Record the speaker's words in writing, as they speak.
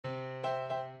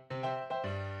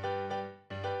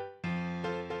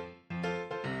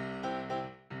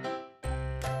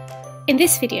In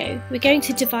this video, we're going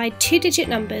to divide two-digit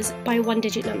numbers by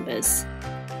one-digit numbers.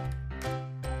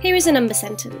 Here is a number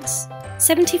sentence: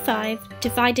 75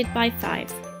 divided by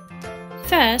 5.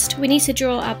 First, we need to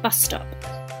draw our bus stop.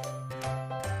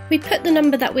 We put the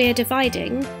number that we are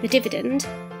dividing, the dividend,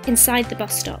 inside the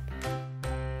bus stop.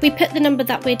 We put the number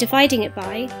that we're dividing it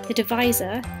by, the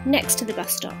divisor, next to the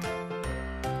bus stop.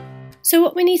 So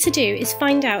what we need to do is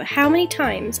find out how many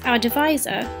times our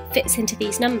divisor fits into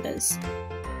these numbers.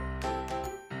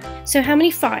 So how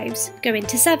many 5s go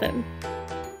into 7?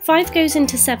 5 goes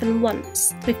into 7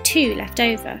 once, with 2 left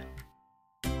over.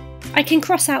 I can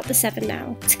cross out the 7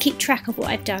 now, to keep track of what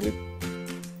I've done.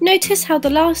 Notice how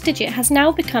the last digit has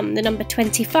now become the number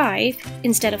 25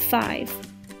 instead of 5.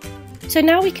 So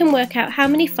now we can work out how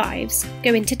many 5s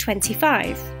go into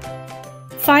 25.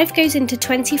 5 goes into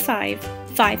 25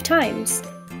 5 times.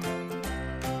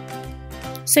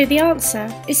 So the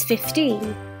answer is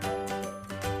 15.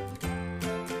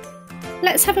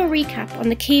 Let's have a recap on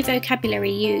the key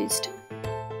vocabulary used.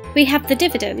 We have the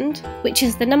dividend, which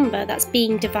is the number that's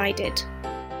being divided.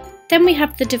 Then we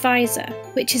have the divisor,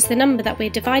 which is the number that we're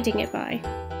dividing it by.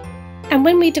 And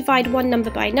when we divide one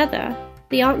number by another,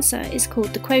 the answer is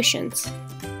called the quotient.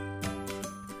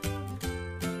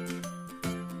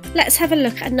 Let's have a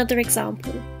look at another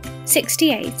example.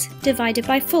 68 divided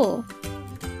by 4.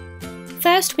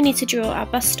 First, we need to draw our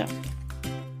bus stop.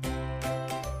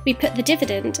 We put the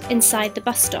dividend inside the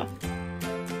bus stop,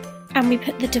 and we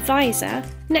put the divisor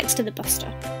next to the bus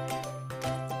stop.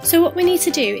 So what we need to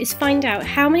do is find out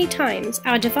how many times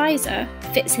our divisor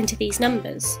fits into these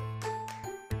numbers.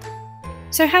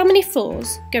 So how many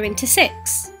 4s go into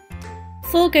 6?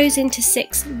 4 goes into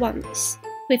 6 once,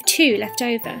 with 2 left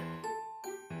over.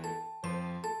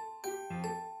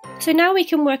 So now we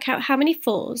can work out how many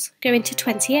 4s go into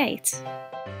 28.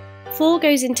 4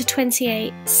 goes into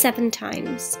 28 7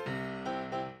 times.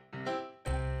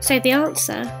 So the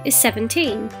answer is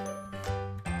 17.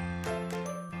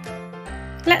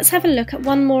 Let's have a look at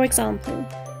one more example.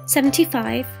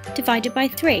 75 divided by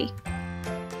 3.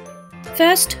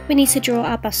 First, we need to draw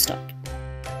our bus stop.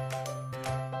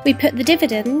 We put the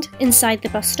dividend inside the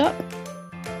bus stop,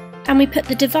 and we put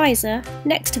the divisor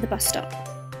next to the bus stop.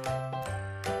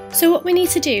 So what we need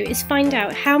to do is find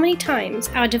out how many times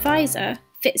our divisor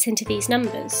fits into these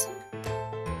numbers.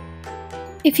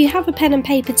 If you have a pen and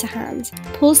paper to hand,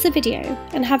 pause the video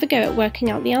and have a go at working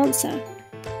out the answer.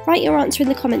 Write your answer in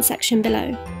the comment section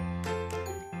below.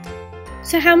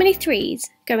 So how many 3s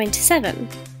go into 7?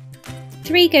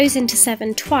 3 goes into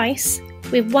 7 twice,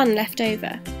 with 1 left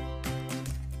over.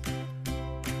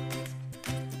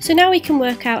 So now we can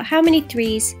work out how many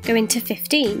 3s go into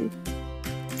 15.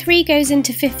 3 goes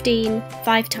into 15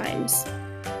 5 times.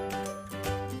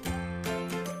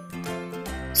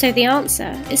 So the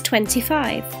answer is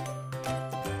 25.